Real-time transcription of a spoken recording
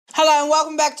Hello and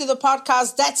welcome back to the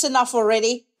podcast, That's Enough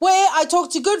Already, where I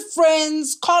talk to good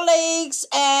friends, colleagues,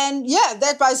 and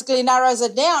that basically narrows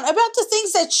it down about the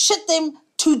things that shit them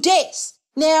to death.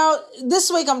 Now, this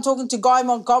week I'm talking to Guy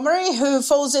Montgomery, who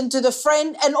falls into the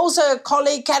friend and also a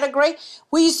colleague category.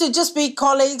 We used to just be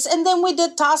colleagues, and then we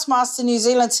did Taskmaster New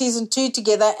Zealand Season 2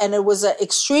 together, and it was an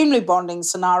extremely bonding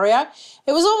scenario.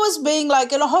 It was almost being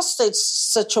like in a hostage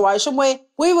situation where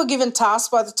we were given tasks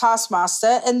by the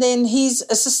Taskmaster, and then his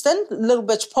assistant, little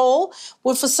bitch Paul,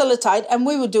 would facilitate, and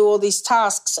we would do all these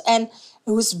tasks. And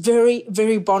it was very,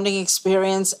 very bonding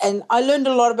experience. And I learned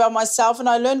a lot about myself, and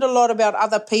I learned a lot about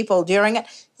other people during it.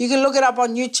 You can look it up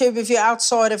on YouTube if you're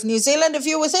outside of New Zealand. If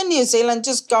you're within New Zealand,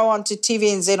 just go on to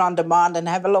TVNZ On Demand and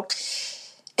have a look.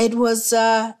 It was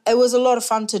a lot of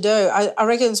fun to do. I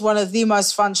reckon it's one of the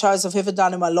most fun shows I've ever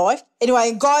done in my life.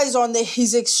 Anyway, Guy's on there.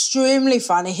 He's extremely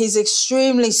funny. He's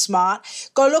extremely smart.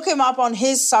 Go look him up on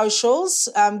his socials,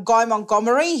 Guy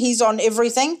Montgomery. He's on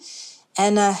everything.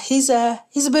 And he's a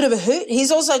bit of a hoot.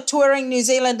 He's also touring New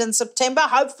Zealand in September,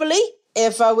 hopefully,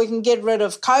 if we can get rid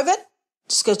of COVID.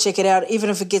 Just go check it out.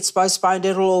 Even if it gets postponed,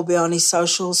 it'll all be on his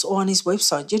socials or on his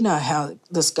website. You know how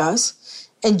this goes.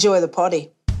 Enjoy the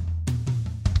potty.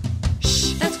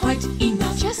 Shh, that's quite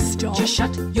enough. Just stop. Just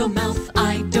shut your mouth.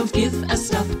 I don't give a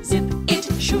stuff. Zip it,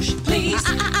 shush, please.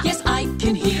 Yes, I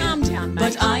can hear. Calm down,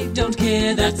 mate. But I don't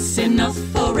care. That's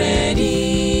enough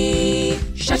already.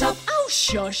 Shut up. Oh,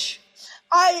 shush.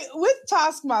 With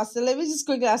Taskmaster, let me just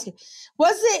quickly ask you,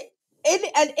 was there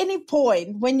at any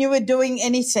point when you were doing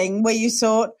anything where you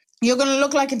thought you're going to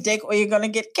look like a dick or you're going to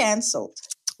get cancelled?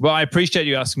 Well, I appreciate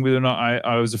you asking whether or not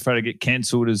I was afraid to get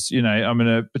cancelled. As you know, I'm in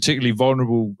a particularly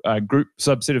vulnerable group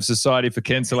subset of society for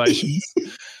cancellations.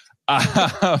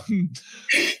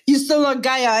 You're still not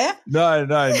gay, are you? No,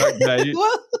 not gay.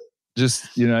 Well,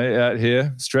 just, out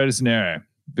here, straight as an arrow.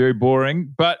 Very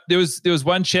boring. But there was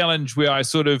one challenge where I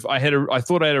thought I had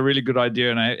a really good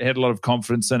idea and I had a lot of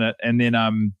confidence in it. And then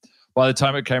by the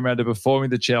time it came around to performing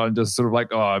the challenge, I was sort of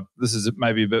like, oh, this is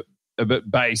maybe a bit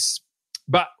base.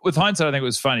 But with hindsight, I think it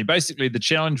was funny. Basically, the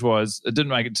challenge was, it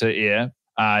didn't make it to air,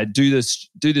 do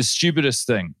the stupidest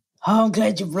thing. Oh, I'm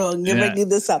glad you're wrong. You're making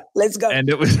this up. Let's go. And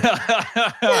it was,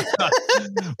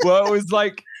 well, it was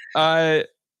like,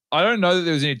 I don't know that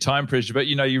there was any time pressure, but,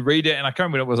 you read it, and I can't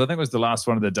remember what it was. I think it was the last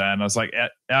one of the day, and I was like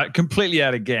completely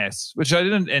out of gas, which I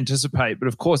didn't anticipate, but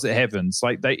of course it happens.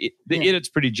 Like the edit's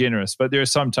pretty generous, but there are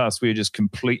some tasks where you're just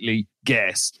completely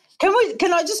gassed. Can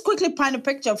I just quickly paint a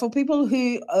picture for people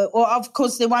who, or of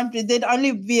course there'd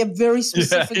only be a very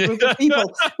specific group of people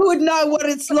who would know what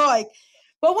it's like.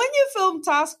 But when you film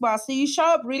Taskmaster, you show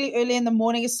up really early in the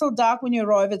morning. It's still dark when you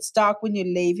arrive. It's dark when you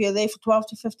leave. You're there for 12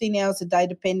 to 15 hours a day,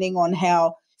 depending on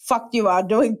how fucked you are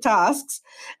doing tasks.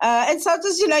 And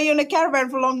sometimes, you're in a caravan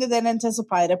for longer than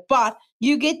anticipated. But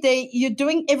you get there, you're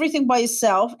doing everything by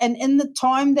yourself. And in the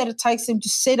time that it takes them to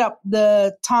set up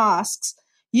the tasks,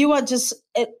 you are just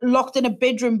locked in a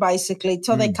bedroom, basically,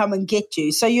 till they come and get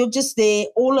you. So you're just there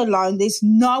all alone. There's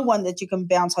no one that you can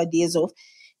bounce ideas off.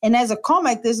 And as a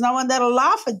comic, there's no one that'll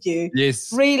laugh at you.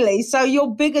 Yes. Really. So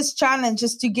your biggest challenge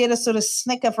is to get a sort of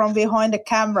snicker from behind a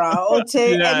camera or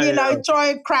to, try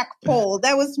and crack Paul.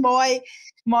 That was my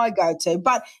go-to.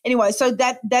 But anyway, so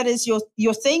that is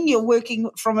your thing. You're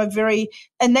working from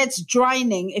and that's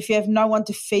draining if you have no one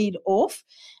to feed off.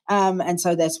 And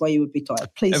so that's why you would be tired.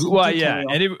 Please. Well, yeah.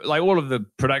 And all of the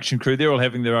production crew, they're all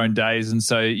having their own days. And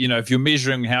so, if you're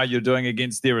measuring how you're doing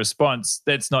against their response,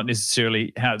 that's not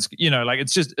necessarily how it's,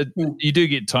 it's just, you do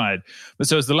get tired. But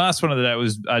so it was the last one of the day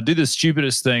was do the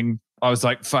stupidest thing. I was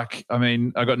like, fuck, I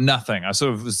got nothing. I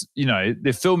sort of was,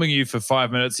 they're filming you for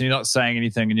 5 minutes and you're not saying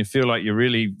anything and you feel like you're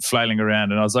really flailing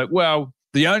around. And I was like, well,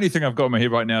 the only thing I've got in my head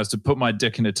right now is to put my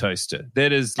dick in a toaster.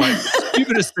 That is like the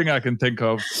stupidest thing I can think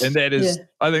of. And that is,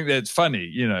 I think that's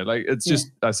funny, it's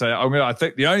just, I say, I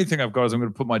think the only thing I've got is I'm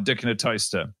going to put my dick in a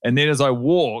toaster. And then as I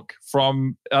walk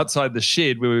from outside the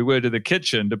shed where we were to the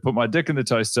kitchen to put my dick in the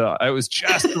toaster, it was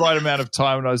just the right amount of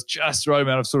time. And I was just the right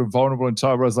amount of sort of vulnerable and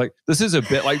time where I was like, this is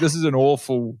an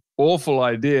awful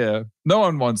idea. No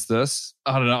one wants this.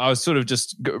 I don't know. I was sort of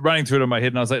just running through it in my head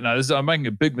and I was like, no, I'm making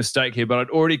a big mistake here, but I'd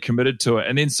already committed to it.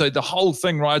 And then so the whole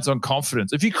thing rides on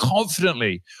confidence. If you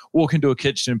confidently walk into a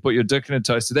kitchen and put your dick in a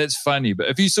toaster, that's funny. But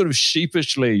if you sort of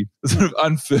sheepishly sort of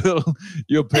unfurl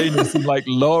your penis and like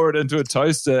lower it into a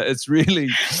toaster, it's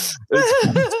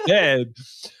bad.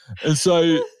 And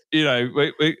so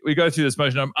we go through this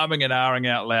motion. I'm umming and ahhing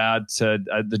out loud to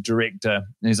the director.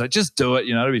 And he's like, just do it,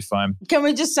 it'll be fine. Can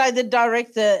we just say the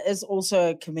director is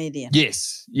also a comedian?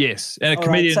 Yes. And a All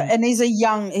comedian. Right, and he's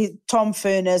Tom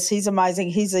Furness. He's amazing.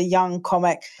 He's a young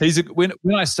comic. When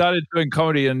I started doing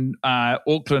comedy in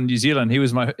Auckland, New Zealand, he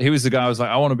was the guy I was like,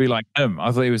 I want to be like him.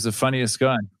 I thought he was the funniest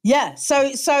guy. Yeah.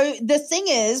 So the thing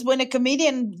is, when a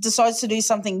comedian decides to do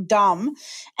something dumb,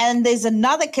 and there's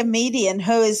another comedian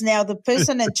who is now the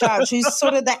person in charge, who's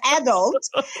sort of the adult,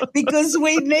 because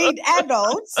we need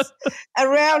adults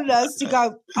around us to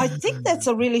go, I think that's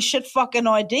a really shit fucking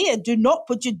idea. Do not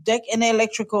put your dick in an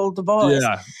electrical device.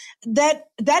 Yeah.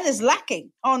 That is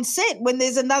lacking on set when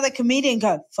there's another comedian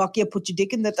go, fuck yeah, put your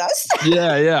dick in the toaster.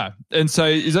 Yeah. And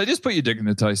so he's like, just put your dick in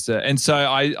the toaster. And so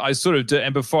I sort of did,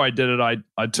 and before I did it,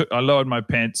 I lowered my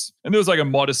pants, and there was like a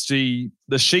modesty,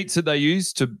 the sheets that they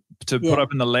use to put up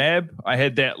in the lab. I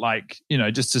had that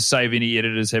just to save any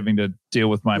editors having to deal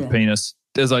with my penis.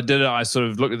 As I did it, I sort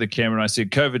of looked at the camera and I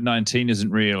said, COVID-19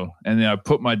 isn't real. And then I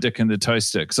put my dick in the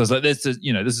toaster because I was like, this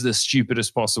is the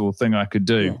stupidest possible thing I could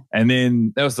do. Yeah. And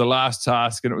then that was the last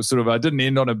task. And it was sort of, I didn't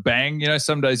end on a bang.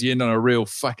 Some days you end on a real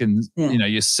fucking,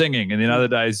 you're singing. And then other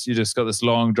days you just got this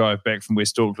long drive back from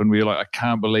West Auckland where you're like, I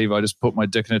can't believe I just put my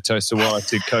dick in a toaster while I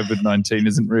said COVID-19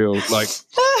 isn't real. Like,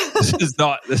 this is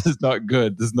not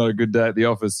good. This is not a good day at the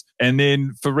office. And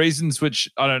then for reasons which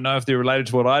I don't know if they're related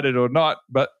to what I did or not,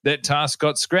 but that task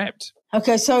got scrapped.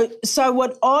 Okay, so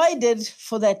what I did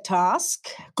for that task,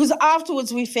 because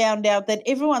afterwards we found out that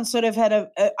everyone sort of had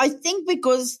I think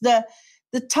because the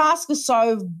task is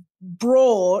so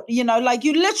broad, like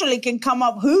you literally can come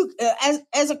up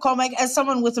as a comic, as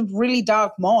someone with a really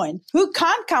dark mind, I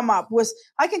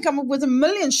can come up with a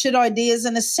million shit ideas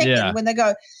in a second when they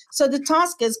go. So the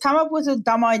task is come up with a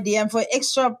dumb idea and for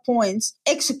extra points,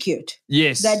 execute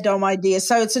that dumb idea.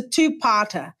 So it's a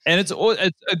two-parter. And it's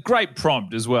a great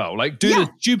prompt as well. Like do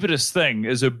the stupidest thing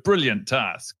is a brilliant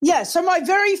task. Yeah. So my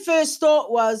very first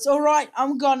thought was, all right,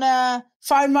 I'm going to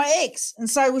phone my ex and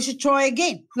say we should try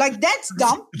again. Like that's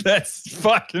dumb. That's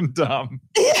fucking dumb.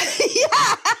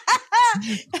 Yeah.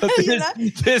 But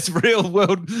there's real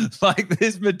world,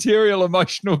 there's material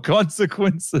emotional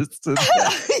consequences to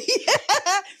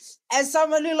that. As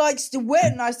someone who likes to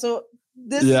win, I thought,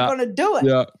 this is going to do it.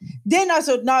 Yeah. Then I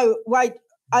thought, no, wait,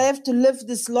 I have to live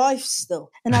this life still.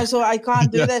 And I thought, I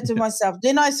can't do that to myself.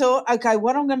 Then I thought, okay,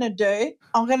 what I'm going to do,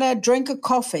 I'm going to drink a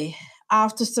coffee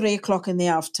after 3:00 in the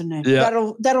afternoon.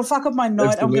 Yeah. That'll fuck up my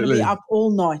night. Absolutely. I'm going to be up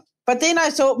all night. But then I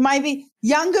thought maybe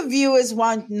younger viewers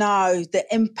won't know the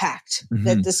impact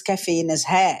that this caffeine has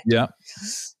had. Yeah.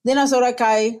 Then I thought,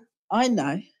 okay, I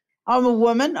know. I'm a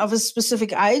woman of a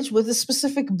specific age with a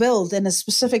specific build and a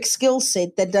specific skill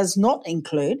set that does not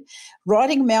include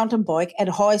riding a mountain bike at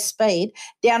high speed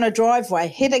down a driveway,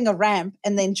 hitting a ramp,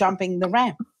 and then jumping the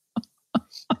ramp.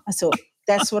 I thought,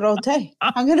 that's what I'll do.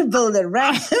 I'm going to build a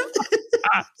ramp.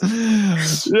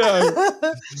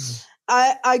 Yeah.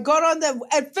 I got on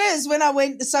at first when I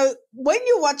went, so when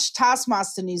you watch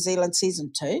Taskmaster New Zealand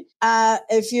Season 2,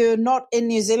 if you're not in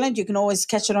New Zealand, you can always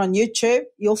catch it on YouTube.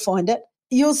 You'll find it.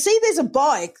 You'll see there's a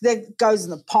bike that goes in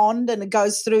the pond and it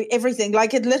goes through everything.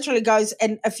 Like it literally goes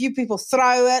and a few people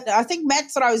throw it. I think Matt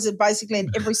throws it basically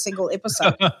in every single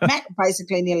episode. Matt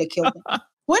basically nearly killed it.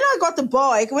 When I got the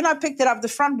bike, when I picked it up, the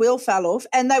front wheel fell off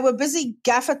and they were busy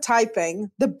gaffer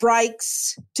taping the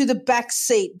brakes to the back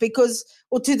seat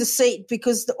to the seat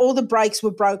because all the brakes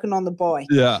were broken on the bike.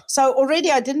 Yeah. So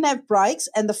already I didn't have brakes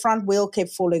and the front wheel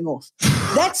kept falling off.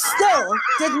 That still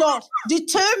did not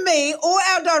deter me or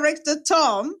our director,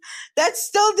 Tom. That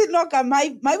still did not go,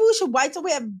 maybe we should wait till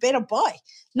we have a better bike.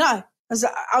 No, I was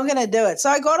like, I'm going to do it. So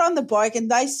I got on the bike and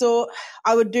they thought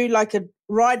I would do like a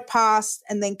ride past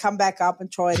and then come back up and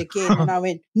try it again. And I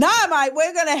went, no, mate,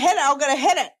 we're going to hit it. I'm going to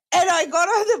hit it. And I got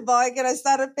on the bike and I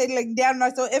started pedaling down. And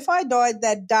I thought, if I died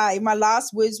that day, my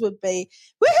last words would be,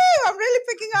 woohoo, I'm really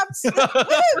picking up speed.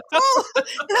 Woohoo, Paul.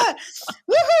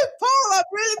 Woohoo, Paul, I'm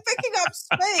really picking up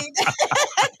speed.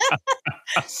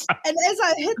 And as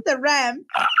I hit the ramp,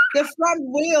 the front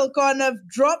wheel kind of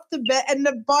dropped a bit and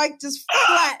the bike just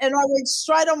flat. And I went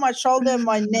straight on my shoulder and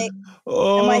my neck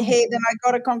and my head. And I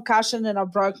got a concussion and I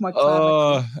broke my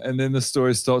clavicle. And then the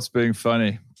story stops being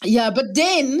funny. Yeah, but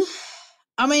then...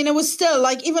 I mean, it was still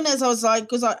like, even as I was like,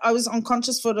 because I was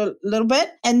unconscious for a little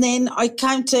bit. And then I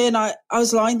came to, and I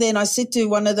was lying there and I said to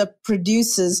one of the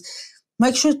producers,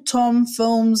 make sure Tom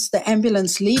films the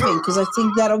ambulance leaving because I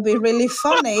think that'll be really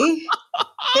funny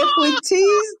if we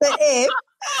tease the app.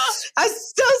 I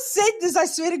still said this, I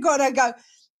swear to God, I go,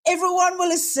 everyone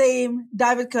will assume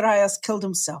David Correa's killed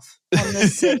himself on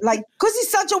this set. Like, because he's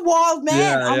such a wild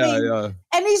man.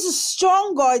 And he's a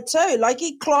strong guy too. Like,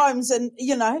 he climbs and,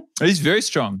 you know. He's very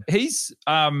strong. He's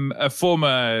a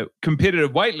former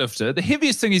competitive weightlifter. The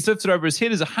heaviest thing he's lifted over his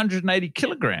head is 180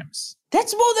 kilograms.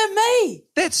 That's more than me.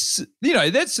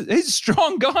 He's a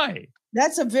strong guy.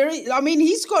 That's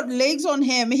he's got legs on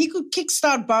him. He could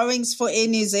kickstart Boeings for Air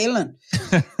New Zealand.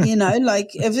 You know,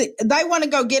 like if they want to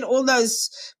go get all those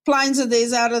planes of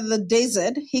theirs out of the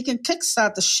desert, he can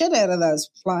kickstart the shit out of those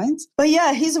planes. But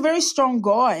yeah, he's a very strong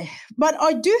guy. But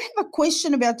I do have a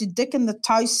question about the dick in the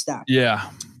toaster. Yeah.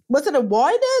 Was it a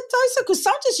wider toaster? Because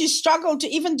sometimes you struggle to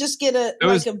even just get a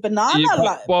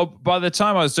banana. Well, by the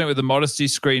time I was doing it with the Modesty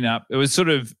screen up, it was sort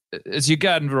of, it's your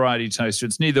garden variety toaster.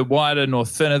 It's neither wider nor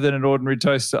thinner than an ordinary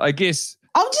toaster, I guess.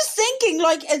 I'm just thinking,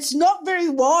 like, it's not very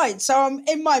wide. So I'm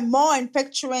in my mind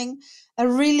picturing a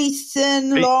really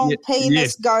thin, long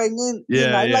penis going in.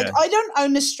 Like, I don't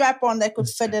own a strap-on that could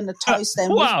fit in a toaster.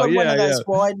 And we've got one of those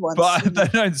wide ones. But they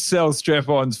don't sell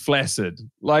strap-ons flaccid.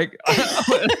 Like,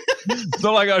 it's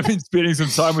not like I've been spending some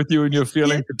time with you and you're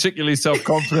feeling particularly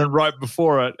self-confident right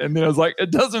before it. And then I was like,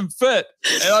 it doesn't fit.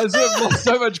 And I lost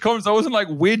so much confidence. I wasn't like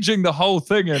wedging the whole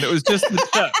thing in. It was just the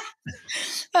tip.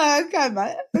 Okay,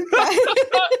 mate. Okay.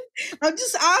 I'm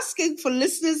just asking for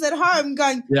listeners at home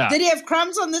going, did he have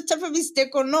crumbs on the tip of his dick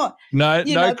or not? No,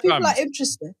 no crumbs. People are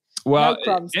interested. Well, no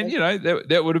crumbs, and, you know,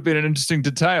 that would have been an interesting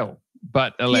detail.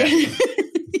 But alas.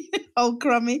 Oh,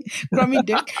 crummy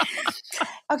dick.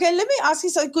 Okay, let me ask you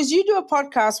something, because you do a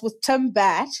podcast with Tim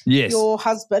Batt, your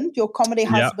husband, your comedy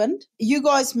husband. You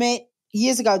guys met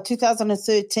years ago,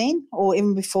 2013, or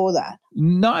even before that?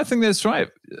 No, I think that's right.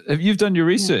 Have you done your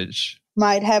research?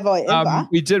 Mate, have I ever?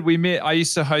 We did. We met. I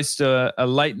used to host a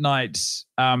late night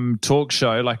talk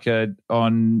show, like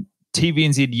on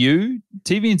TVNZ.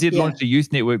 TVNZ launched a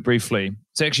youth network briefly.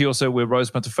 It's actually also where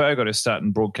Rose Matafeo got her start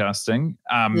in broadcasting.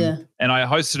 And I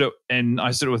hosted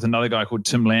it with another guy called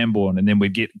Tim Lambourne, and then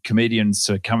we'd get comedians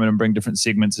to come in and bring different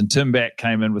segments. And Tim Batt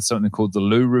came in with something called the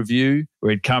Lou Review,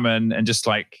 where he'd come in and just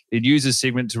like, he'd use his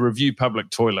segment to review public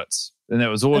toilets. And that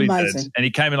was all he did. And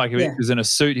he came in like he was in a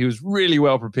suit. He was really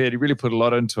well prepared. He really put a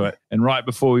lot into it. And right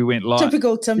before we went live.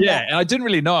 Typical Tim Batt. Yeah, and I didn't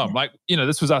really know him. Like, you know,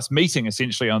 this was us meeting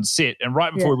essentially on set. And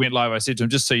right before we went live, I said to him,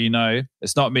 just so you know,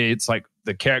 it's not me. It's like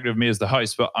the character of me as the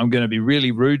host, but I'm going to be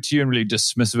really rude to you and really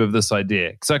dismissive of this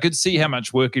idea. Because I could see how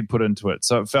much work he'd put into it.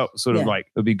 So it felt sort of like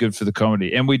it would be good for the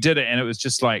comedy. And we did it. And it was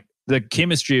just like, the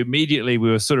chemistry immediately,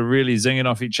 we were sort of really zinging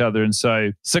off each other. And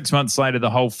so 6 months later, the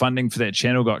whole funding for that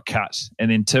channel got cut. And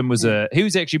then Tim was he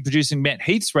was actually producing Matt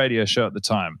Heath's radio show at the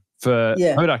time for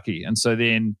Hodaki. And so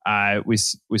then we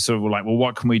sort of were like, well,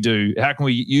 what can we do? How can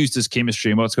we use this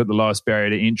chemistry and what's got the lowest barrier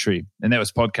to entry? And that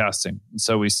was podcasting. And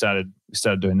so we started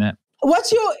doing that.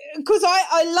 Because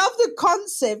I love the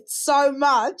concept so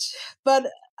much, but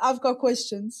I've got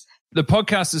questions. The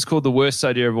podcast is called The Worst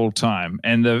Idea of All Time.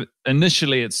 And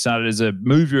initially it started as a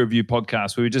movie review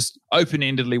podcast where we just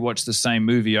open-endedly watch the same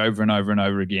movie over and over and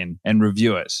over again and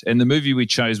review it. And the movie we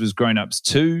chose was Grown Ups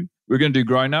 2. We were going to do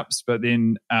Grown Ups, but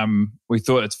then we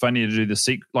thought it's funnier to do the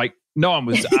sequel. Like, no one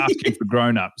was asking for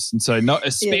Grown Ups. And so no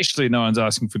one's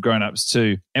asking for Grown Ups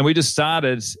 2. And we just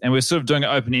started and we're sort of doing it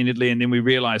open-endedly. And then we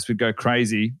realized we'd go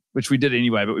crazy, which we did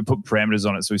anyway, but we put parameters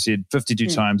on it. So we said 52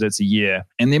 times, that's a year.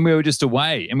 And then we were just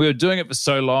away. And we were doing it for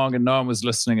so long and no one was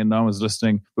listening.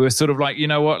 We were sort of like, you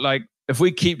know what, like, if we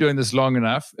keep doing this long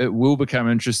enough, it will become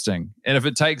interesting. And if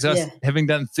it takes us having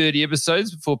done 30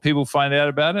 episodes before people find out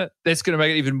about it, that's going to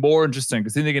make it even more interesting,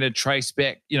 because then they're going to trace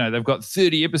back, you know, they've got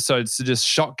 30 episodes to just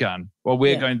shotgun while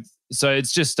we're going. So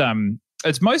it's just,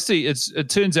 it's mostly, it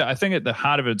turns out, I think at the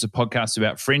heart of it, it's a podcast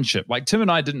about friendship. Like Tim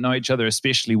and I didn't know each other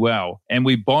especially well, and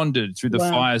we bonded through the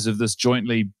fires of this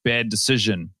jointly bad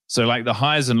decision. So like the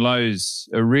highs and lows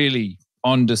are really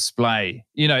on display.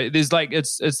 You know, there's like,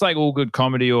 it's like all good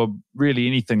comedy or really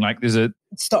anything. Like it's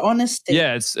the honesty.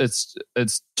 Yeah,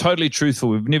 it's totally truthful.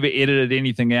 We've never edited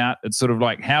anything out. It's sort of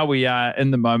like how we are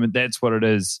in the moment. That's what it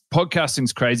is.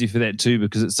 Podcasting's crazy for that too,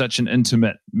 because it's such an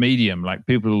intimate medium. Like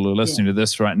people who are listening to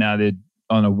this right now, they're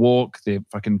on a walk, they're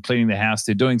fucking cleaning the house,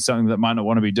 they're doing something that might not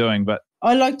want to be doing, but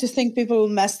I like to think people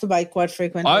masturbate quite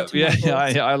frequently.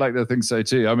 I like to think so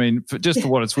too. I mean, for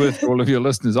what it's worth for all of your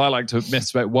listeners, I like to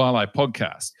masturbate while I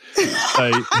podcast.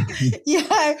 So,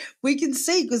 yeah, we can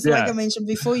see because, like I mentioned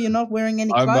before, you're not wearing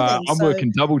any clothing. I'm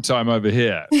working double time over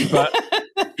here. But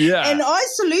yeah, and I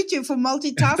salute you for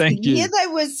multitasking. Thank you. Here they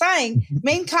were saying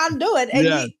men can't do it,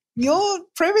 and You're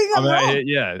proving I'm wrong.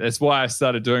 Yeah, that's why I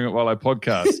started doing it while I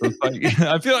podcast. So it's like,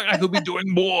 I feel like I could be doing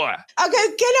more. Okay,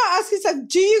 can I ask you something?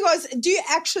 Do you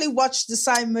actually watch the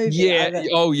same movie? Yeah.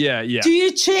 Oh, yeah. Do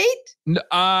you cheat?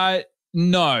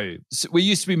 No. So we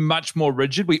used to be much more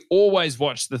rigid. We always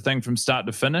watched the thing from start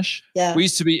to finish. Yeah. We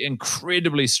used to be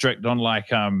incredibly strict on like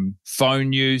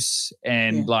phone use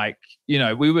and like, you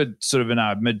know, we were sort of in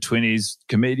our mid-20s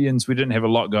comedians. We didn't have a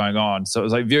lot going on. So it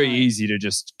was like very easy to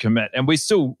just commit. And we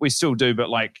still do, but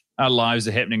like our lives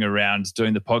are happening around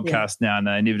doing the podcast now and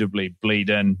they inevitably bleed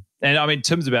in. And I mean,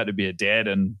 Tim's about to be a dad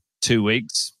in 2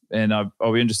 weeks and I'll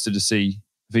be interested to see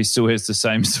if he still has the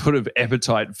same sort of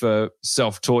appetite for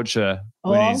self-torture.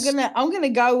 Oh, I'm gonna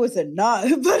go with a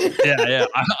no. But yeah,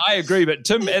 I agree. But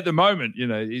Tim, at the moment, you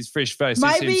know, he's fresh faced.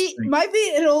 Maybe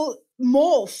it'll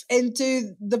morph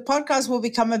into the podcast will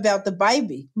become about the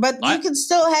baby, but you can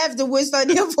still have the worst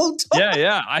idea of all time.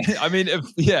 Yeah. I mean, if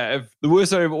the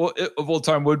worst idea of all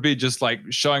time would be just like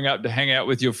showing up to hang out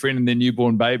with your friend and their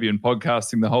newborn baby and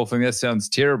podcasting the whole thing, that sounds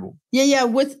terrible. Yeah,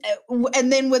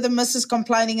 and then with the missus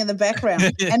complaining in the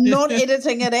background and not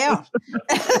editing it out.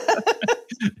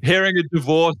 Hearing a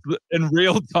divorce in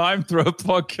real time through a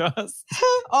podcast.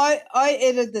 I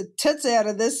edit the tits out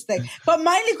of this thing, but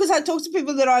mainly because I talk to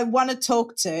people that I want to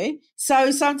talk to.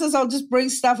 So sometimes I'll just bring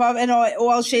stuff up and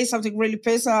I'll share something really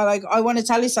personal. Like I want to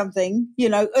tell you something, you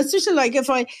know, especially like if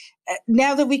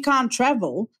now that we can't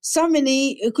travel, so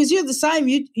many, because you're the same,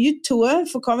 you tour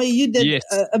for comedy, you did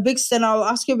a big stint. I'll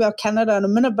ask you about Canada in a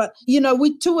minute, but you know,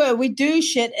 we tour, we do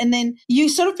shit, and then you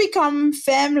sort of become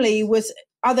family with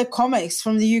other comics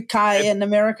from the UK and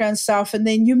America and stuff, and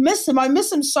then you miss them. I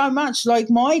miss them so much. Like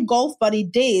my golf buddy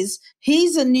Des,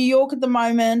 he's in New York at the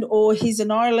moment, or he's in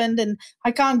Ireland, and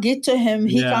I can't get to him.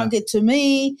 He can't get to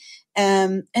me.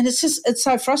 And it's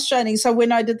so frustrating. So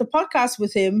when I did the podcast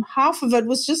with him, half of it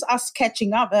was just us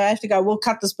catching up. And I have to go, we'll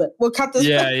cut this bit. We'll cut this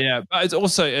bit. Yeah. But it's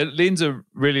also, it lends a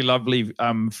really lovely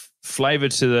flavor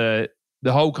to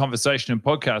the whole conversation in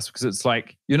podcast, because it's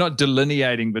like you're not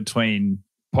delineating between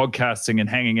podcasting and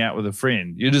hanging out with a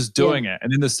friend. You're just doing it.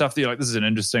 And then the stuff that you're like, this is an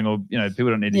interesting, or, you know, people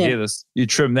don't need to hear this. You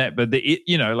trim that. But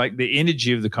like the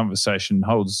energy of the conversation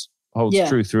holds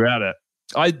true throughout it.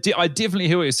 I definitely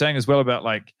hear what you're saying as well about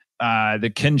like,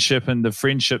 the kinship and the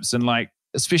friendships, and like,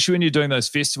 especially when you're doing those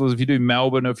festivals, if you do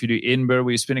Melbourne or if you do Edinburgh,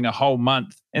 where you're spending a whole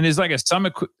month and there's like a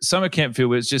summer camp feel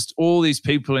where it's just all these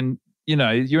people, and, you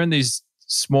know, you're in these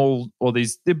small, or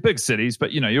they're big cities,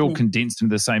 but, you know, you're all condensed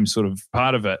into the same sort of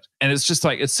part of it. And it's just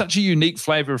like, it's such a unique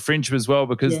flavor of friendship as well,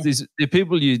 because they're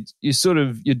people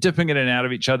you're dipping in and out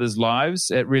of each other's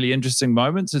lives at really interesting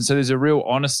moments. And so there's a real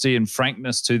honesty and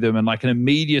frankness to them, and like an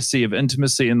immediacy of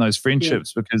intimacy in those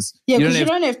friendships, because you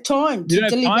don't have time to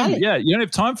dilly-dally. Yeah, you don't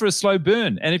have time for a slow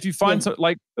burn. And if you find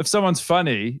like, if someone's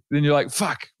funny, then you're like,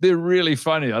 fuck, they're really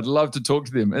funny. I'd love to talk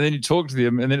to them. And then you talk to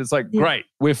them, and then it's like, great,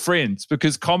 we're friends.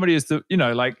 Because comedy is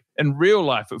like in real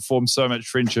life, it forms so much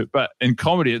friendship. But in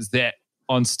comedy, it's that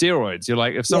on steroids. You're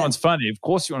like, if someone's funny, of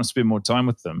course you want to spend more time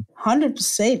with them.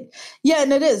 100%. Yeah,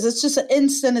 and it is. It's just an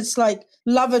instant. It's like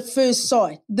love at first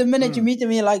sight. The minute you meet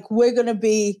them, you're like,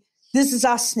 this is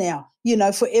us now, you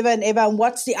know, forever and ever. And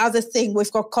what's the other thing?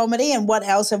 We've got comedy, and what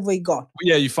else have we got?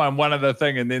 Yeah, you find one other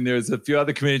thing, and then there's a few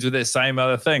other comedians with that same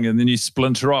other thing, and then you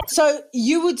splinter off. So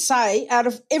you would say, out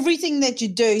of everything that you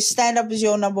do, stand-up is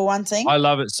your number one thing? I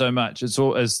love it so much. It's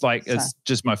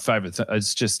just my favorite thing.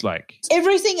 It's just like...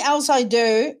 Everything else I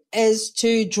do is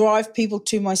to drive people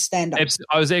to my stand-up.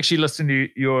 I was actually listening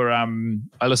to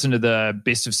I listened to the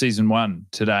best of season 1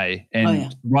 today,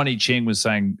 and Ronnie Cheng was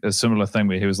saying a similar thing,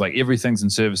 where he was like, everything's in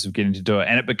service of getting to do it.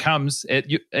 And it becomes, I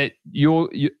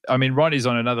mean, Ronnie's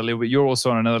on another level, but you're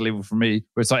also on another level for me,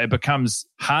 where it's like, it becomes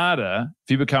harder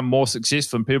if you become more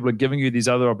successful and people are giving you these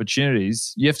other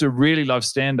opportunities. You have to really love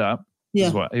stand-up,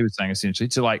 is what he was saying essentially,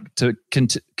 to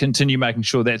continue making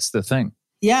sure that's the thing.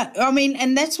 Yeah, I mean,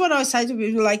 and that's what I say to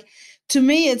people, like, to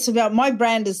me, it's about my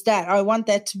brand is that. I want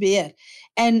that to be it.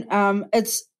 And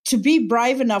it's to be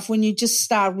brave enough when you just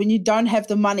start, when you don't have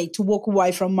the money, to walk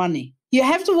away from money. You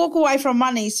have to walk away from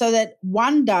money so that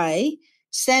one day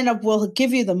stand-up will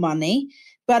give you the money,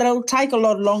 but it'll take a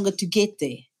lot longer to get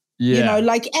there. Yeah. You know,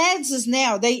 like ads is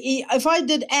now. If I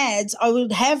did ads, I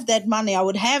would have that money. I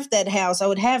would have that house. I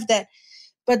would have that.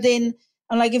 But then,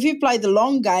 like, if you play the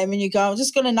long game and you go, I'm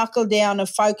just going to knuckle down and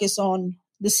focus on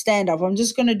the stand-up. I'm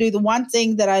just going to do the one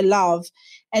thing that I love,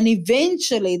 and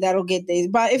eventually that'll get there.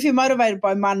 But if you're motivated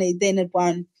by money, then it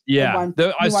won't. Yeah,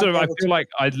 I feel like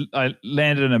I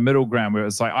landed in a middle ground where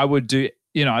it's like I would do,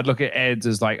 you know, I'd look at ads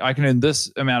as like, I can earn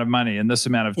this amount of money in this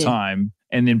amount of time,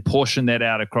 and then portion that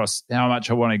out across how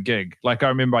much I want to gig. Like I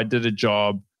remember I did a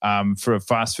job for a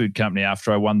fast food company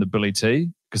after I won the Billy T,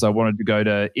 because I wanted to go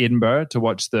to Edinburgh to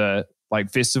watch the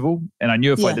festival. And I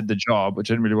knew if I did the job, which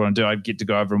I didn't really want to do, I'd get to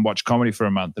go over and watch comedy for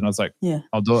a month. And I was like,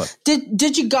 I'll do it.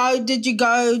 Did you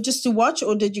go just to watch,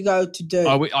 or did you go to do?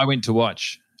 I went to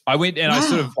watch. I went and I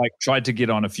sort of tried to get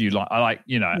on a few. I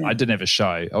didn't have a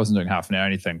show. I wasn't doing half an hour or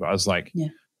anything, but I was like,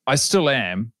 I still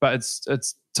am, but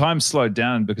it's time slowed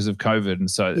down because of COVID, and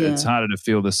so it's harder to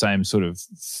feel the same sort of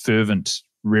fervent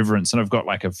reverence. And I've got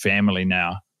like a family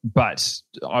now, but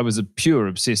I was a pure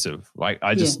obsessive. Like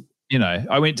I just.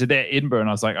 I went to that Edinburgh and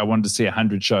I was like, I wanted to see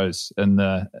 100 shows in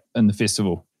the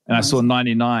festival. And I saw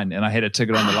 99 and I had a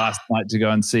ticket on the last night to go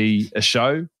and see a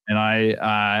show. And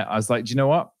I was like, do you know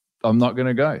what? I'm not going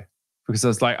to go, because I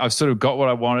was like, I've sort of got what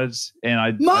I wanted. And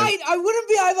I wouldn't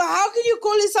be over. How can you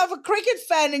call yourself a cricket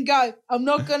fan and go, I'm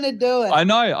not going to do it? I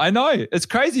know. It's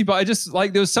crazy, but I just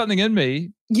like, there was something in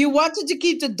me. You wanted to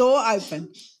keep the door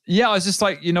open. Yeah, I was just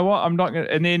like, you know what, I'm not going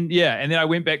to. And then I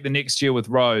went back the next year with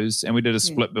Rose and we did a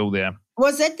split bill there.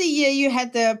 Was that the year you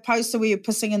had the poster where you're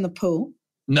pissing in the pool?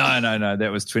 No.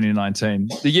 That was 2019.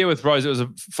 The year with Rose, it was a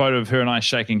photo of her and I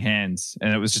shaking hands,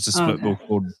 and it was just a split bill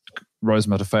called Rose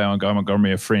Matafeo and Guy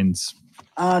Montgomery are friends.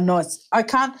 Oh, nice. I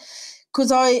can't,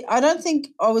 because I don't think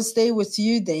I was there with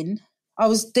you then. I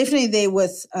was definitely there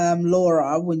with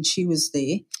Laura when she was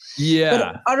there. Yeah.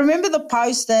 But I remember the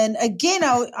post, and again,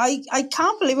 I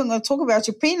can't believe I'm going to talk about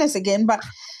your penis again, but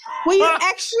were you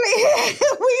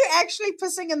actually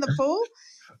pissing in the pool?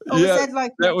 Or was that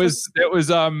like that was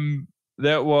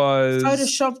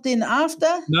photoshopped in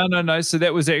after? No. So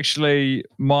that was actually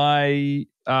my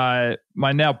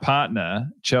now partner,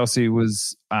 Chelsea,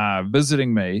 was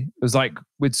visiting me. It was like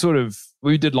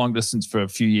we did long distance for a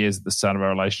few years at the start of our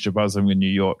relationship. I was living in New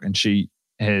York, and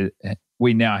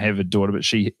we now have a daughter, but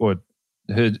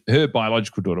her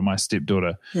biological daughter, my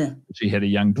stepdaughter, she had a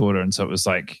young daughter. And so it was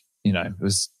like, it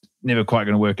was never quite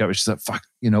going to work out. But she's like, fuck,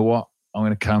 you know what? I'm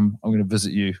going to come. I'm going to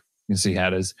visit you. You can see how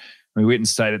it is. We went and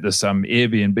stayed at this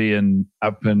Airbnb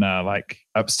up in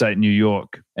upstate New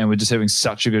York, and we're just having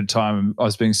such a good time. I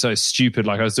was being so stupid.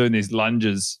 Like I was doing these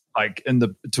lunges like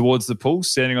towards the pool,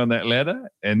 standing on that ladder.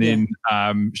 And then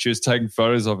she was taking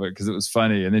photos of it because it was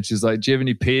funny. And then she's like, do you have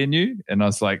any pee in you? And I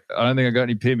was like, I don't think I got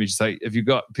any pee in me. She's like, if you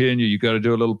got pee in you, you got to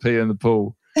do a little pee in the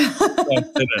pool. So I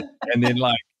did it. And then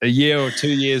like a year or 2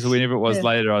 years or whenever it was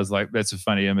later, I was like, that's a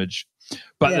funny image.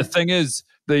 But the thing is,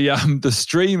 the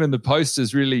stream and the post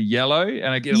is really yellow, and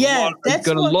I get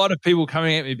a lot of people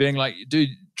coming at me being like, dude,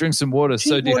 drink some water.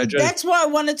 So dehydrated. That's what I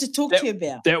wanted to talk to you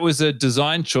about. That was a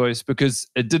design choice because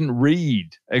it didn't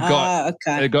read. It got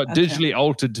digitally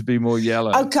altered to be more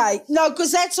yellow. Okay. No,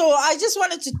 because that's all. I just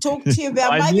wanted to talk to you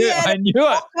about. I knew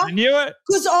it.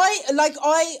 Because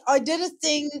I did a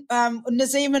thing,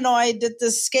 Nazim and I did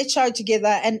this sketch show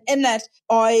together, and in that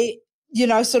I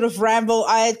sort of ramble.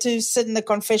 I had to sit in the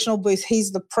confessional booth.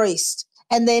 He's the priest.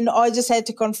 And then I just had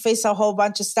to confess a whole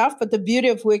bunch of stuff. But the beauty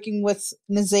of working with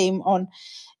Nazim on,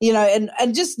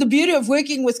 and just the beauty of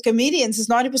working with comedians is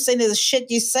 90% of the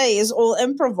shit you say is all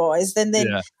improvised. And then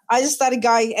I just started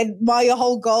going, and my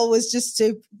whole goal was just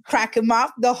to crack him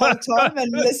up the whole time and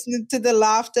listening to the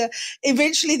laughter.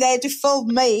 Eventually they had to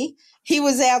film me. He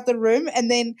was out the room, and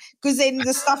then because then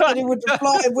the stuff that he would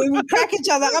reply, we would crack each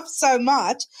other up so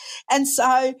much. And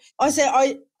so I said,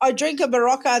 I drink a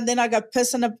Barocca and then I go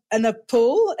piss in a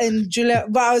pool. And Julia,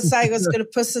 but I was saying I was going to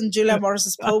piss in Julia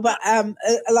Morris's pool, but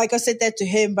like I said that to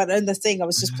him, but in the thing I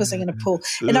was just pissing in a pool.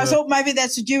 And I thought maybe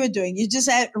that's what you were doing. You just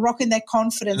rocking that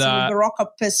confidence and a Barocca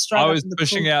piss straight up in the pool. I was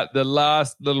pushing out the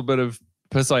last little bit of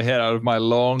piss I had out of my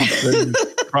long, thin,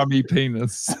 crummy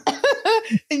penis.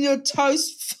 In your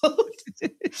toast food.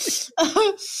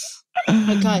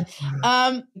 Okay.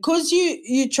 Because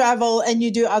you travel and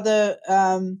you do other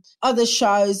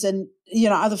shows and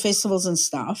other festivals and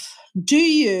stuff, do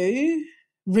you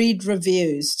read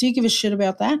reviews? Do you give a shit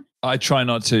about that? I try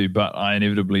not to, but I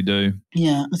inevitably do.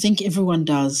 Yeah, I think everyone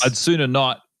does. I'd sooner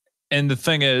not. And the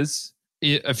thing is,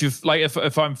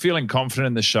 if I'm feeling confident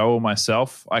in the show or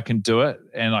myself, I can do it,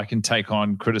 and I can take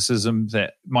on criticism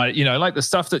that might, like the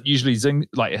stuff that usually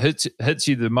hits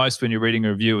you the most when you're reading a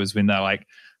review is when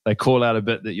they call out a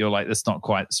bit that you're like, that's not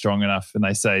quite strong enough, and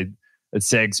they say it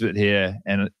sags a bit here,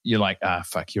 and you're like,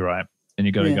 fuck, you're right. And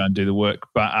you got to go and do the work.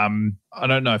 But I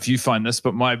don't know if you find this,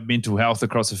 but my mental health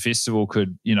across a festival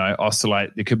could,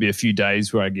 oscillate. There could be a few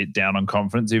days where I get down on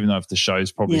confidence, even though if the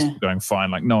show's probably going fine,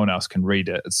 like no one else can read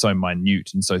it. It's so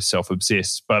minute and so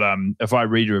self-obsessed. But if I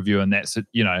read a review and that's it,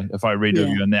 if I read a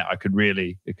review and that, it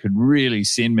could really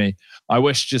send me. I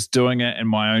wish just doing it and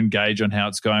my own gauge on how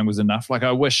it's going was enough. Like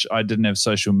I wish I didn't have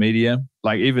social media.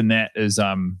 Like even that is,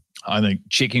 I think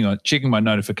checking my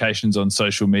notifications on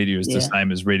social media is the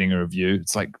same as reading a review.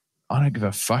 It's like, I don't give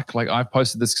a fuck. Like, I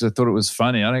posted this because I thought it was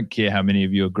funny. I don't care how many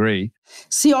of you agree.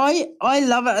 See, I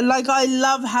love it. Like, I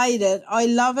hate it. I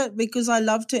love it because I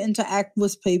love to interact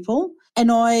with people,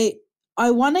 and I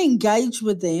want to engage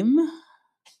with them.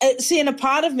 See, and a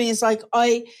part of me is like,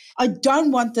 I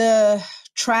don't want the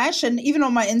trash. And even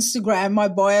on my Instagram, my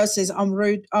bio says I'm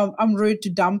rude to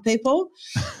dumb people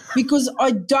because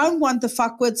I don't want the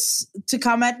fuckwits to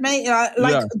come at me.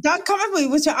 Don't come at me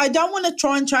with I don't want to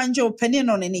try and change your opinion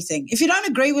on anything. If you don't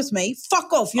agree with me,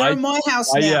 fuck off. You're in my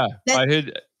house now. I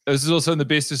heard this is also in the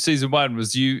best of season 1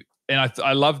 was you. And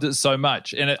I loved it so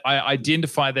much. And I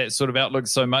identify that sort of outlook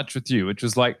so much with you, which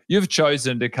was like, you've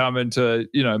chosen to come into,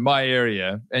 my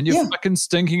area and you're fucking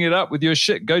stinking it up with your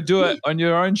shit. Go do it on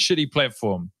your own shitty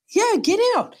platform. Yeah, get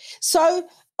out. So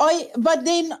but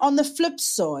then on the flip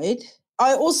side,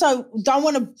 I also don't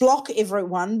want to block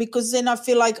everyone because then I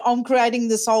feel like I'm creating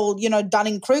this whole,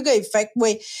 Dunning-Kruger effect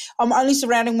where I'm only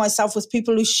surrounding myself with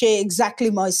people who share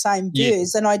exactly my same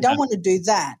views. And I don't want to do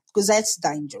that because that's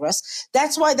dangerous.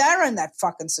 That's why they're in that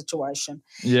fucking situation.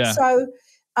 Yeah. So,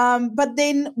 but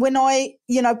then when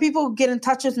people get in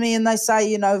touch with me and they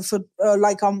say,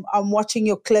 I'm watching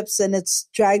your clips and it's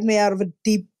dragged me out of a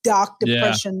deep, dark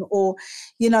depression or,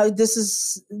 this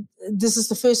is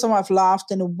the first time I've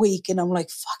laughed in a week. And I'm like,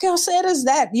 fuck, how sad is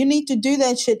that? You need to do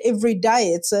that shit every day.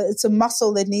 It's a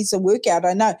muscle that needs a workout.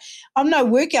 I know I'm no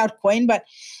workout queen, but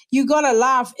you got to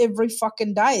laugh every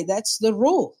fucking day. That's the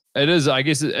rule. It is. I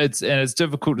guess it's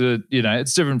difficult to,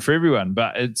 it's different for everyone,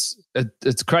 but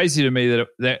it's crazy to me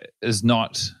that is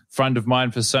not front of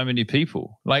mind for so many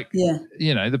people. Like,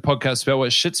 the podcast about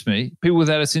what shits me, people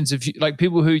without a sense of, like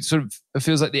people who sort of, it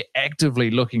feels like they're actively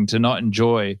looking to not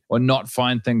enjoy or not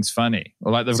find things funny.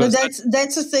 Or like that's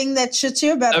the thing that shits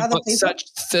you about other people. Such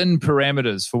thin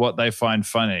parameters for what they find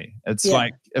funny. It's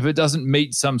like, if it doesn't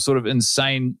meet some sort of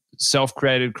insane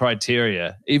self-created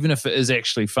criteria, even if it is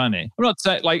actually funny. I'm not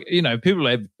saying people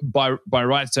have by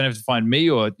rights don't have to find me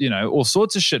or all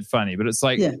sorts of shit funny, but it's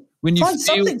like when you find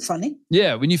something funny.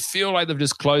 Yeah, when you feel like they've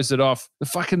just closed it off. The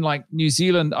fucking like New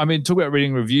Zealand. I mean, talk about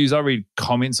reading reviews. I read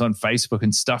comments on Facebook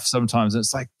and stuff sometimes, and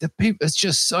it's like the people. It's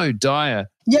just so dire.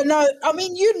 Yeah, no, I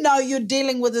mean, you're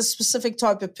dealing with a specific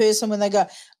type of person when they go,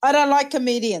 I don't like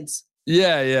comedians.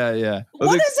 Yeah.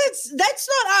 What is it? That's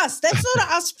not us. That's not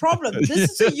an us problem.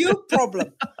 This is a you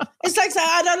problem. It's like saying,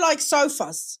 I don't like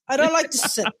sofas. I don't like to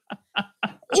sit.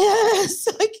 It's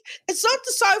like, it's not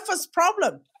the sofa's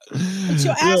problem. It's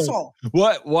your asshole.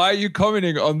 What? Why are you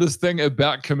commenting on this thing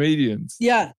about comedians?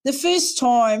 Yeah. The first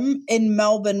time in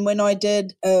Melbourne when I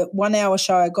did a 1 hour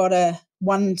show, I got a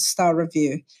 1-star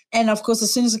review. And of course,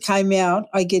 as soon as it came out,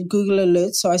 I get Google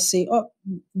alerts. So I see,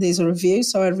 there's a review.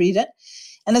 So I read it.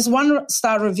 And there's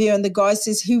 1-star review, and the guy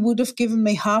says he would have given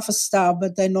me half a star,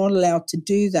 but they're not allowed to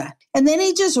do that. And then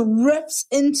he just rips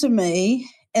into me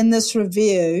in this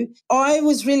review. I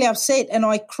was really upset, and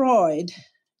I cried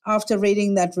after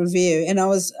reading that review. And I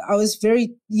was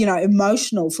very,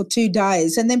 emotional for 2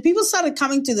 days. And then people started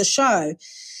coming to the show.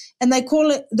 And they call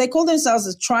themselves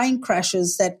the train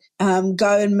crashers that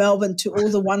go in Melbourne to all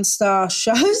the 1-star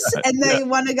shows, and they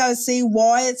want to go see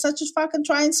why it's such a fucking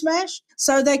train smash.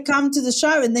 So they come to the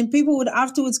show, and then people would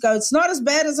afterwards go, it's not as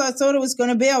bad as I thought it was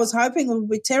going to be. I was hoping it would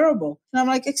be terrible. And I'm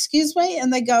like, excuse me?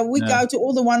 And they go, we go to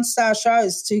all the 1-star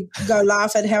shows to go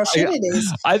laugh at how shit it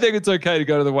is. I think it's okay to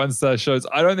go to the 1-star shows.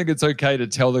 I don't think it's okay to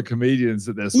tell the comedians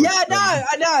that they're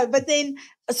I know. But then,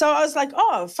 so I was like,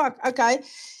 oh, fuck, okay.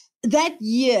 That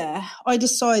year, I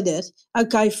decided,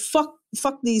 okay, fuck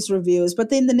these reviews. But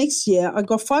then the next year, I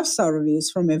got 5-star reviews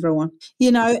from everyone,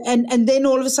 and then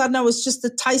all of a sudden I was just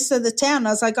the taste of the town. I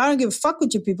was like, I don't give a fuck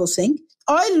what you people think.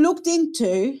 I looked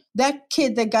into that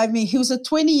kid that gave me, he was a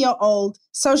 20-year-old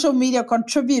social media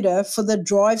contributor for the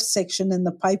Drive section in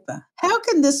the paper. How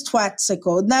can this twat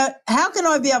sickle? Now, how can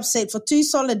I be upset for 2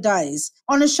 solid days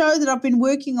on a show that I've been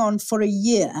working on for a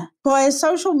year by a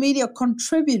social media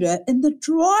contributor in the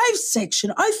Drive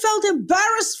section? I felt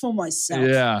embarrassed for myself.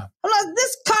 Yeah. I'm like,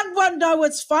 this cunt won't know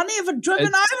what's funny if it driven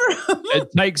over him. It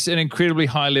takes an incredibly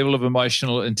high level of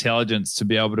emotional intelligence to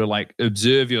be able to like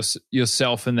observe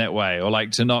yourself in that way, or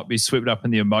like to not be swept up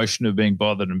in the emotion of being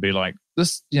bothered and be like,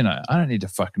 this, I don't need to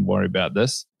fucking worry about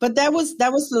this. But that was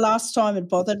the last time it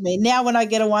bothered me. Now when I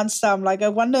get a 1-star, I'm like, I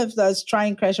wonder if those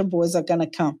train crasher boys are going to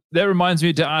come. That reminds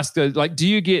me to ask, like, do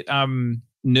you get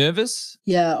nervous?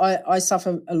 Yeah, I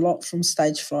suffer a lot from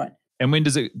stage fright. And when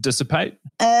does it dissipate?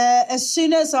 As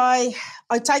soon as I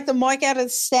take the mic out of the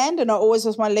stand, and I always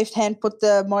with my left hand put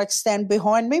the mic stand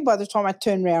behind me. By the time I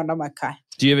turn around, I'm okay.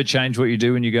 Do you ever change what you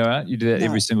do when you go out? You do that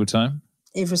every single time?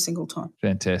 every single time.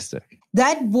 Fantastic.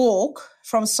 That walk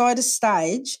from side of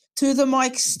stage to the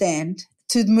mic stand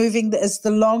to moving is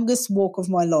the longest walk of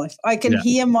my life. I can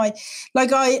hear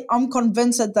I'm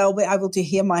convinced that they'll be able to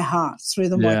hear my heart through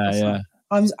the microphone.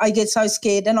 I get so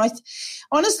scared. And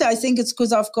honestly, I think it's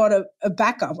because I've got a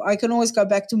backup. I can always go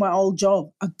back to my old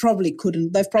job. I probably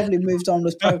couldn't. They've probably moved on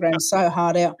with programs so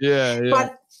hard out.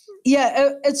 But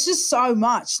it's just so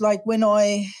much. Like when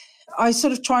I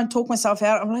sort of try and talk myself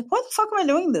out, I'm like, why the fuck am I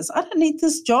doing this? I don't need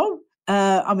this job.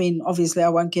 I mean, obviously I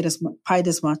won't get paid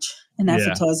as much in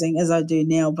advertising as I do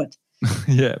now, but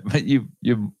but you've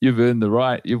earned the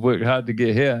right. You've worked hard to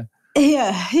get here.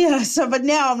 Yeah. So, but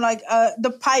now I'm like,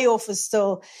 the payoff is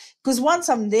still, because once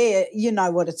I'm there, you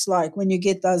know what it's like when you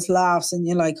get those laughs and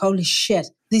you're like, holy shit,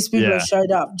 these people have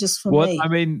showed up just for me. I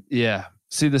mean, yeah.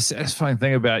 See, the satisfying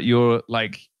thing about your,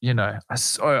 like, you know, I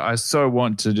so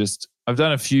want to just, I've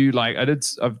done a few, like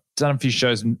I've done a few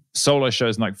shows, solo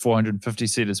shows in like 450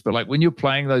 seaters, but like when you're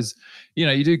playing those, you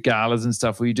know, you do galas and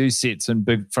stuff where you do sets in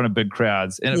front of big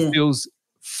crowds and it feels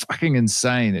fucking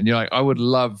insane. And you're like, I would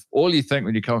love, all you think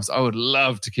when you come, I would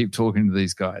love to keep talking to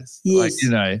these guys. Yes. Like, you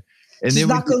know. And just then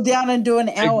knuckle down and do an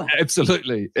hour.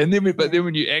 Absolutely. And then, but then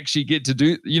when you actually get to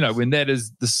do, you know, when that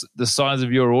is the size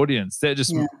of your audience, that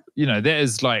just, you know, that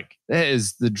is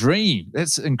the dream.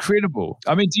 That's incredible.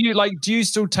 I mean, do you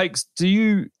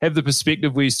have the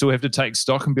perspective where you still have to take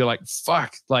stock and be like,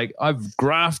 fuck, like I've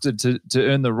grafted to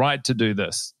earn the right to do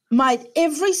this? Mate,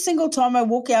 every single time I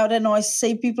walk out and I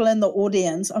see people in the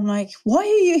audience, I'm like, why are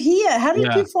you here? How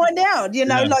did you find out? You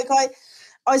know, like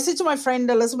I said to my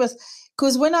friend Elizabeth,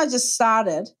 because when I just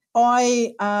started,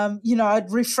 I'd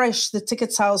refresh the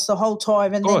ticket sales the whole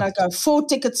time and then I go, 4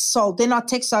 tickets sold. Then I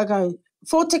text, I go,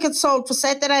 4 tickets sold for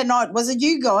Saturday night. Was it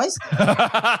you guys?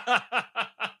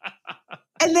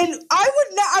 And then I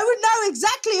would know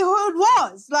exactly who it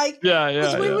was. Like,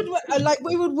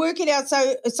 we would work it out.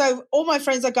 So all my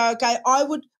friends, I go, okay, I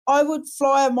would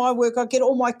fly my work. I'd get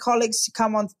all my colleagues to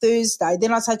come on Thursday.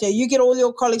 Then I say to you get all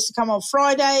your colleagues to come on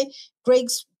Friday.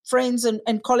 Greg's friends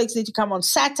and colleagues need to come on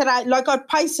Saturday. Like I'd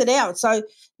pace it out. So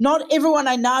not everyone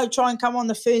I know try and come on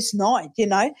the first night, you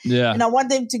know. Yeah. And I want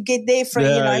them to get there for,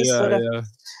 sort of. Yeah.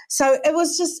 So it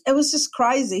was just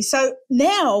crazy. So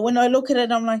now when I look at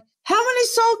it, I'm like, how many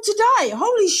sold today?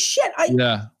 Holy shit.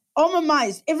 I'm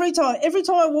amazed. Every time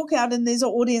I walk out and there's an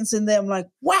audience in there, I'm like,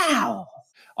 wow.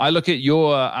 I look at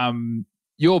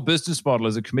your business model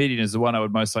as a comedian is the one I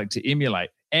would most like to emulate.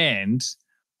 And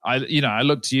I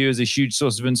look to you as a huge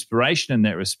source of inspiration in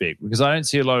that respect, because I'm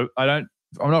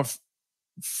not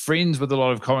friends with a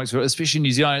lot of comics, especially in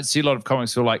New Zealand. I don't see a lot of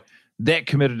comics who are like that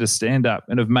committed to stand up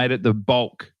and have made it the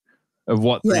bulk of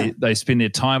what they spend their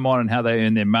time on and how they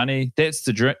earn their money. That's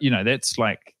the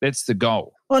that's the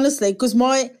goal. Honestly, because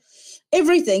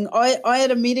everything, I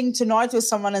had a meeting tonight with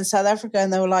someone in South Africa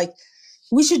and they were like,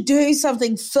 we should do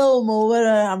something, film or whatever.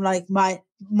 I'm like, my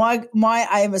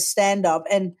aim is stand up.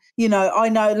 And, you know, I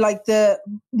know like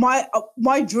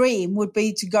my dream would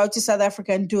be to go to South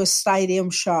Africa and do a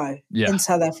stadium show in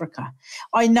South Africa.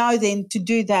 I know then to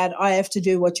do that, I have to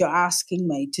do what you're asking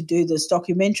me to do, this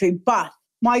documentary. But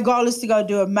my goal is to go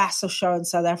do a massive show in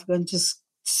South Africa and just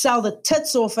sell the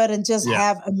tits off it and just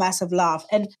have a massive laugh.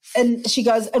 And she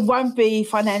goes, it won't be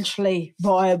financially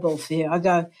viable for you. I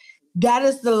go, that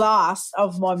is the last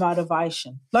of my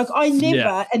motivation. Like I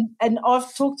never, and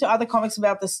I've talked to other comics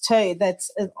about this too,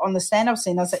 that's on the stand-up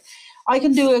scene. I said, I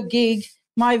can do a gig.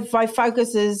 My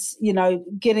focus is, you know,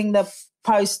 getting the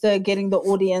poster, getting the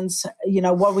audience, you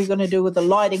know, what we're going to do with the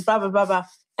lighting, blah, blah, blah, blah.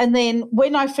 And then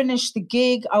when I finish the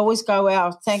gig, I always go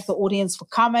out, thank the audience for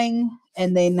coming,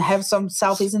 and then have some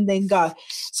selfies and then go.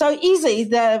 So easy,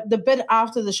 the bit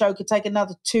after the show could take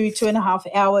another 2.5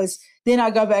 hours. Then I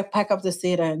go back, pack up the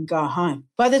theatre and go home.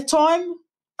 By the time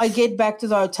I get back to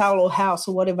the hotel or house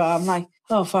or whatever, I'm like,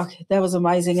 oh, fuck, that was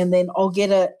amazing. And then I'll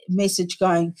get a message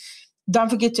going, don't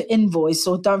forget to invoice,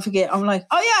 or don't forget. I'm like,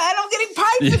 oh, yeah, and I'm getting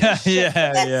paid for this shit.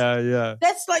 Yeah.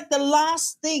 That's like the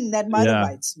last thing that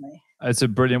motivates me. It's a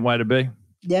brilliant way to be.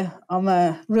 Yeah, I'm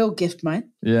a real gift, mate.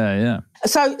 Yeah.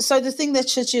 So the thing that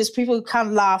shits you is people who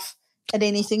can't laugh at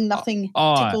anything, nothing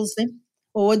tickles them.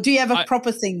 Or do you have a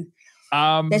proper thing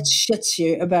that shits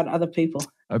you about other people?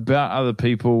 About other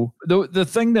people. The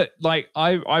thing that, like,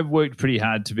 I've worked pretty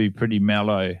hard to be pretty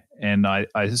mellow, and I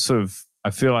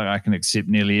feel like I can accept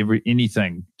nearly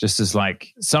anything, just as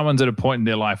like someone's at a point in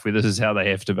their life where this is how they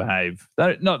have to behave.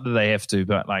 Not that they have to,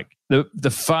 but like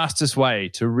the fastest way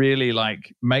to really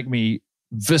like make me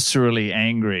viscerally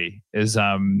angry is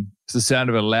the sound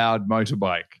of a loud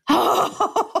motorbike.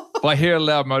 If I hear a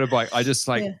loud motorbike, I just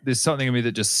like there's something in me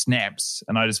that just snaps,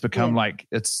 and I just become like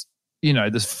it's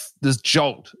this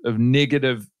jolt of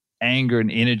negative anger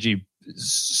and energy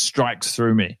strikes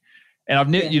through me. And I've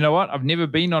never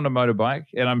been on a motorbike,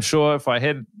 and I'm sure if I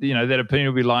had, that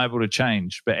opinion would be liable to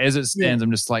change. But as it stands,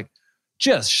 I'm just like,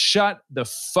 just shut the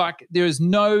fuck. There is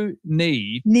no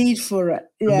need for it.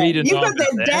 Yeah. You've got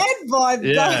that dad vibe.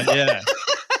 Yeah.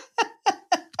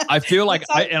 I feel like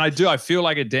I feel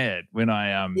like a dad when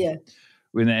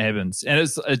when that happens, and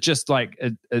it's just like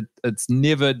it's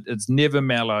never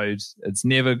mellowed. It's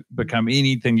never become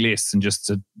anything less than just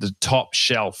the top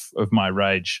shelf of my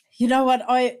rage. You know what?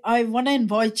 I want to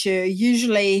invite you.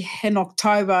 Usually in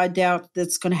October, I doubt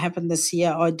that's going to happen this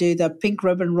year. I do the pink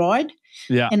ribbon ride.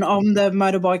 Yeah. And on the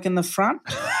motorbike in the front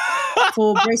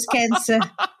for breast cancer.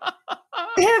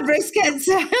 Yeah, breast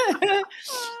cancer.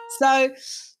 So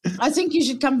I think you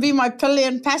should come be my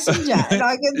pillion passenger. And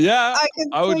I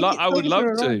would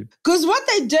love to. Because what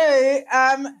they do,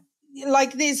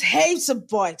 there's heaps of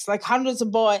bikes, like hundreds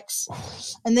of bikes.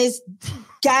 And there's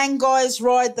gang guys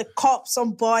ride the cops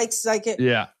on bikes.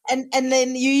 And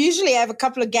then you usually have a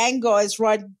couple of gang guys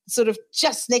ride sort of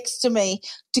just next to me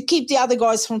to keep the other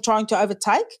guys from trying to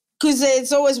overtake. Because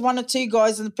there's always one or two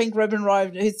guys in the pink ribbon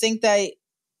ride who think they're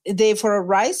there for a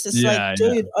race. It's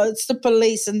dude, it's the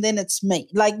police and then it's me.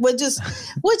 Like we're just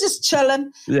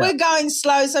chilling. Yeah. We're going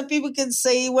slow so people can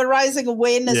see. We're raising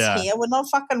awareness here. We're not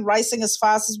fucking racing as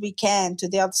fast as we can to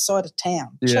the other side of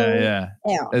town. And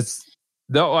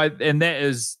that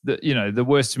is the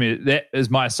worst to me. That is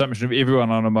my assumption of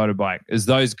everyone on a motorbike is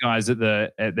those guys at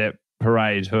that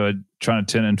parade who are trying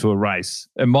to turn it into a race.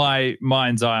 In my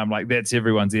mind's eye, I'm like, that's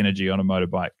everyone's energy on a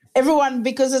motorbike. Everyone,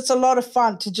 because it's a lot of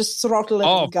fun to just throttle it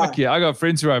and go. Oh, fuck yeah. I got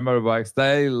friends who ride motorbikes.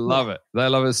 They love it. They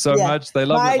love it so much. They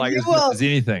love it like as much as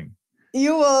anything.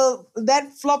 That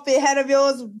floppy head of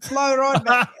yours will flow right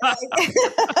back.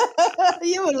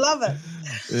 You will love it.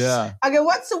 Yeah. Okay,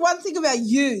 what's the one thing about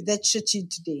you that shits you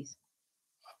to death?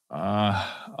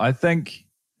 I think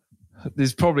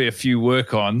there's probably a few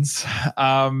work-ons.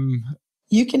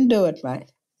 You can do it,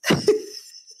 mate.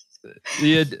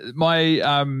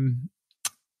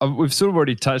 We've sort of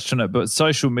already touched on it, but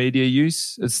social media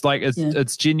use,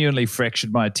 it's genuinely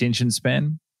fractured my attention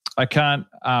span. I can't,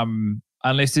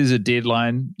 unless there's a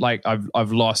deadline, like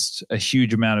I've lost a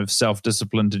huge amount of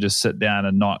self-discipline to just sit down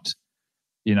and not,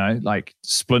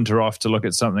 splinter off to look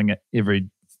at something every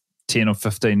 10 or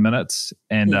 15 minutes.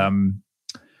 And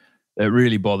it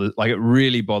really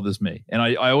bothers me. And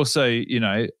I also,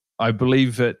 I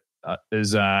believe it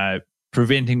is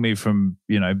preventing me from,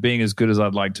 being as good as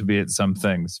I'd like to be at some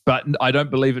things. But I don't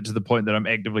believe it to the point that I'm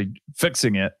actively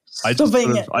fixing it. I just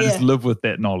live with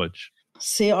that knowledge.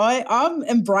 See, I'm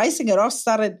embracing it.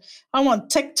 I'm on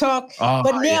TikTok.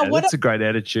 But now that's a great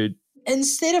attitude.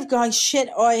 Instead of going, shit,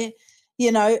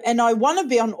 and I want to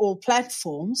be on all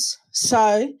platforms.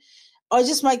 So I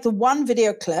just make the one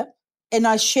video clip and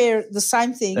I share the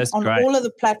same thing all of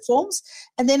the platforms.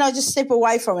 And then I just step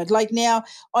away from it. Like now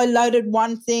I loaded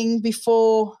one thing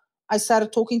before I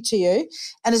started talking to you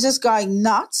and it's just going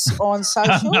nuts on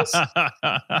socials. And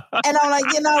I'm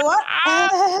like, you know what?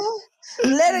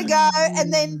 Let it go.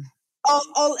 And then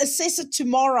I'll assess it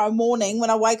tomorrow morning. When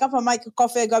I wake up, I make a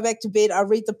coffee, I go back to bed, I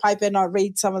read the paper and I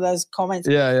read some of those comments.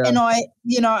 Yeah. And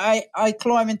I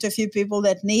climb into a few people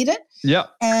that need it. Yeah.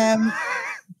 I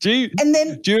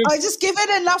just give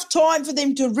it enough time for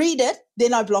them to read it,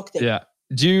 then I block them. Yeah.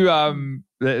 Do you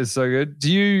that is so good.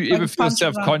 Do you ever feel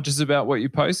self-conscious about what you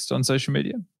post on social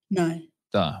media? No.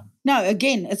 No,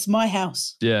 again, it's my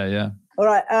house. Yeah. All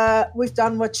right, we've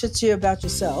done what shits you about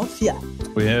yourself. Yeah.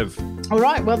 We have. All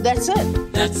right, well, that's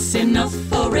it. That's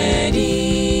enough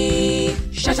already.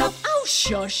 Shut up. Oh,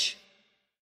 shush.